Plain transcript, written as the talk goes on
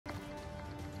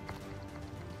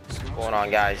Going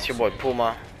on, guys? It's your boy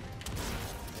Puma.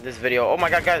 In this video, oh my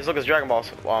god, guys, look, it's Dragon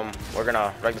Balls. We're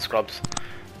gonna wreck the scrubs.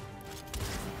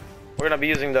 We're gonna be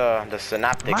using the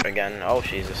synaptic again. Oh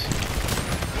Jesus!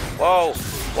 Whoa,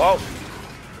 whoa!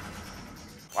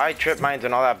 Why trip mines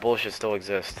and all that bullshit still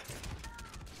exist?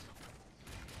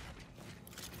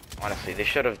 Honestly, they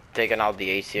should have taken out the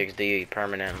ACXD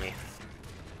permanently.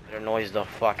 It annoys the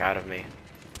fuck out of me.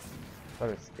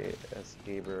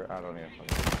 Escaper, I don't even know.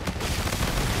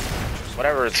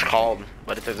 Whatever it's called,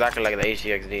 but it's exactly like the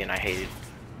ACXD and I hate it.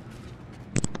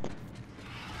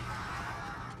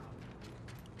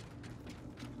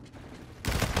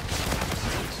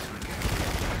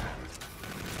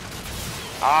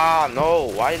 Ah, no,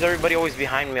 why is everybody always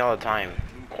behind me all the time?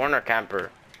 Corner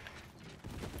camper.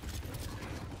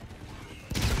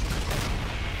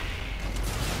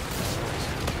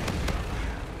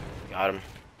 Got him.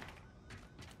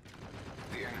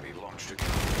 The enemy launched a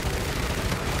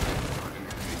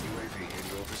UAV in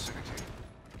your vicinity.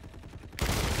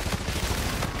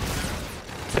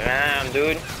 Damn,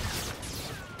 dude.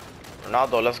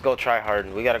 Ronaldo, let's go try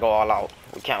hard. We gotta go all out.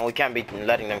 We can't be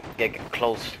letting them get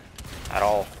close at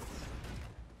all.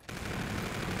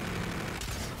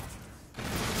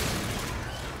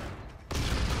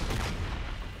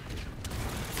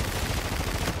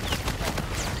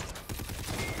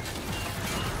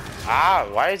 Ah,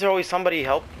 why is there always somebody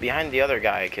help behind the other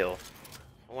guy I kill?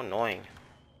 So annoying.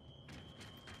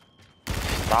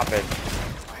 Stop it.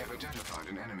 I have identified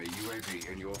an enemy UAV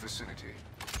in your vicinity.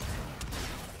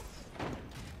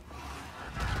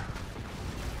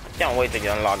 Can't wait to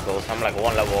get unlock those. I'm like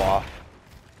one level off.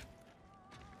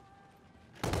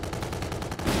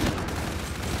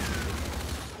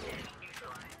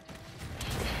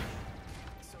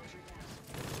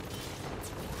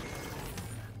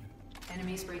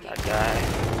 Enemies breaking. That guy.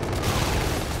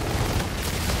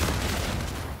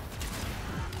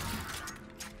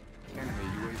 Enemy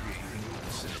UAV in your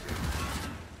vicinity.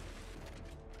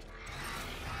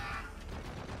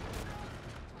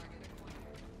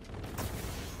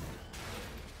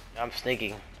 I'm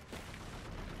sneaking. You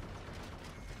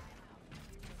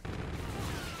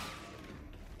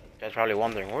guys probably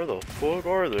wondering, where the fuck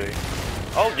are they?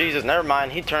 Oh Jesus, never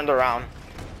mind. He turned around.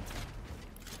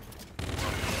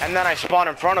 And then I spawn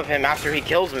in front of him after he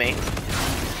kills me.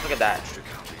 Look at that.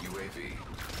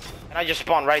 And I just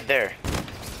spawn right there.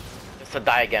 Just to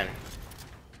die again.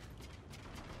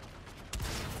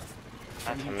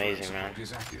 That's amazing, man.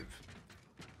 Is active.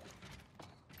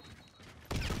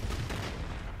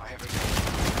 I have in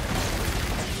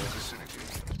your vicinity.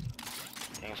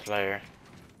 King Slayer.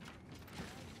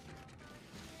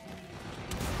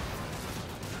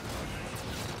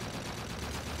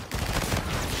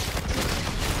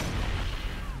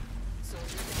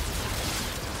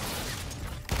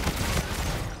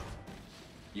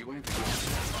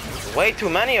 UAV. Way too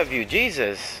many of you,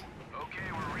 Jesus. Okay,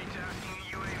 we're retasking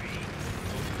the UAV.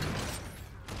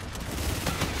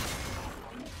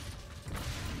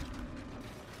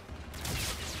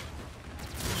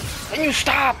 Can you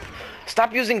stop?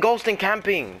 Stop using Ghost in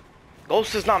camping.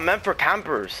 Ghost is not meant for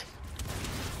campers.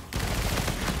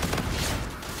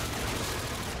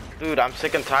 Dude, I'm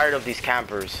sick and tired of these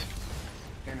campers.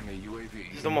 Enemy UAV.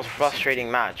 This is the most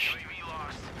frustrating match.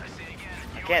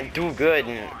 I can't do good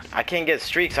and I can't get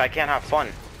streaks. I can't have fun.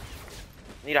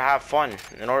 I need to have fun.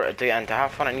 In order to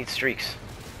have fun, I need streaks.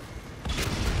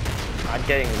 I'm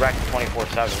getting wrecked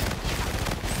 24/7.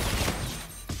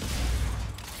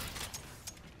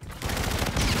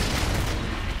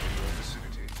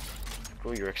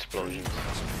 Screw your explosions.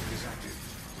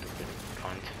 Stupid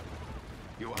cunt.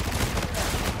 You are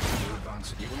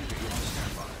advancing UAV on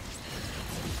standby.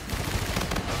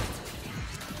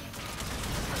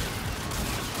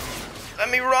 Let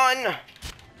me run!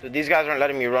 Dude, these guys aren't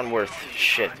letting me run worth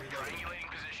shit.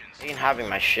 They ain't having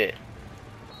my shit.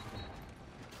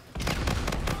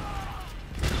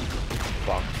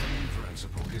 Fuck.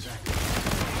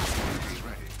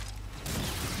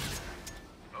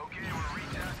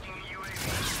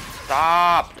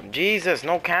 Stop! Jesus,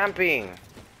 no camping!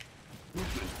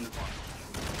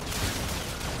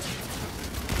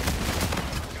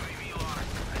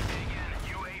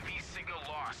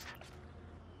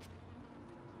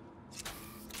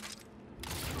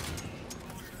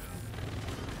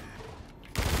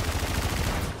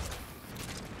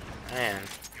 Man.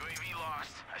 UAV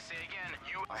lost. I say again,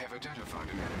 I have identified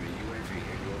an enemy UAV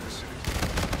in your vicinity.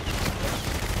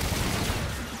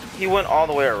 He went all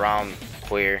the way around,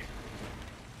 queer.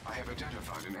 I have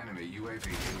identified an enemy UAV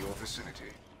in your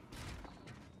vicinity.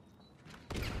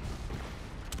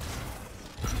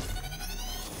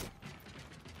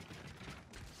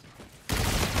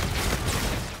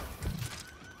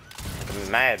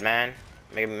 mad, man.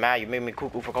 Make me mad. You make me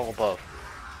cuckoo for Cocoa Puff.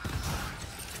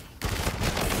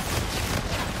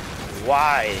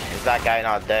 Why is that guy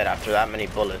not dead after that many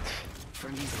bullets?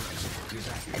 Friendly threat is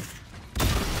active.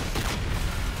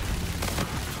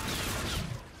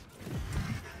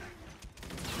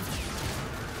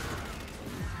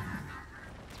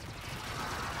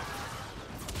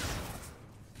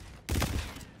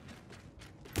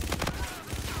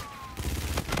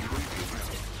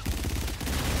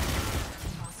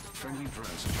 Friendly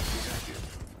presence is active.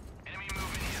 Enemy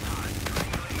movement is hot.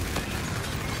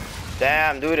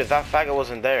 Damn, dude, if that faggot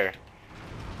wasn't there.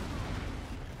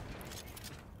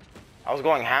 I was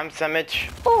going ham sandwich.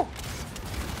 Ooh.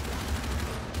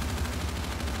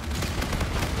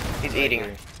 He's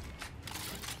eating.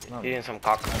 Eating some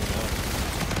cock.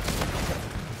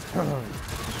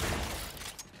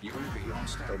 UAV on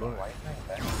standby.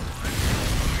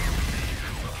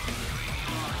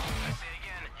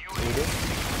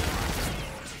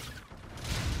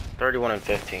 31 and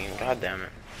 15. God damn it.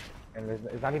 And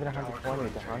it's not even 120,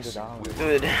 it's $100.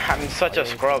 Dude, I'm such a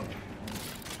scrub.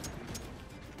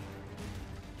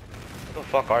 What the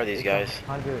fuck are these guys?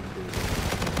 100, dude.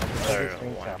 Sorry,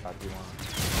 Screenshot if you want.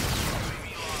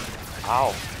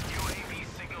 Ow.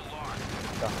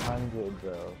 It's 100,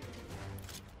 bro.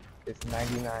 It's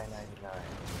 $99.99.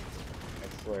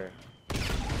 I swear.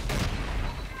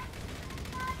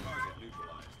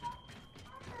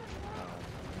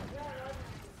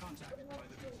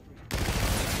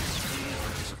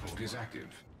 Is active.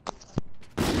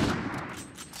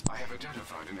 I have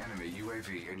identified an enemy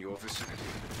UAV in your vicinity.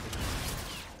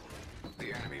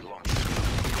 The enemy launched.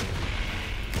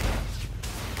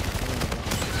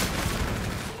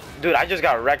 Dude, I just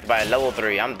got wrecked by a level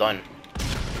 3. I'm done.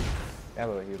 Yeah,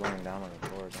 but he's laying down on the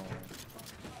floor, don't worry.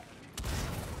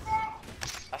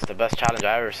 That's the best challenge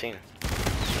I've ever seen.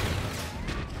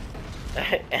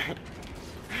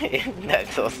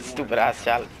 That's a stupid ass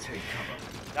challenge.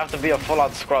 You have to be a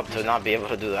full-out scrub to not be able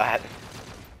to do that.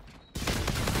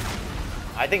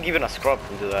 I think even a scrub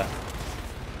can do that.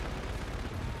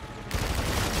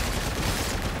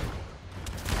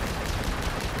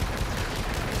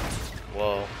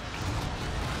 Whoa.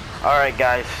 Alright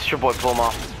guys, it's your boy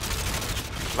Puma.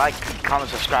 Like, comment,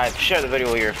 subscribe, share the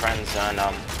video with your friends, and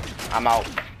I'm out.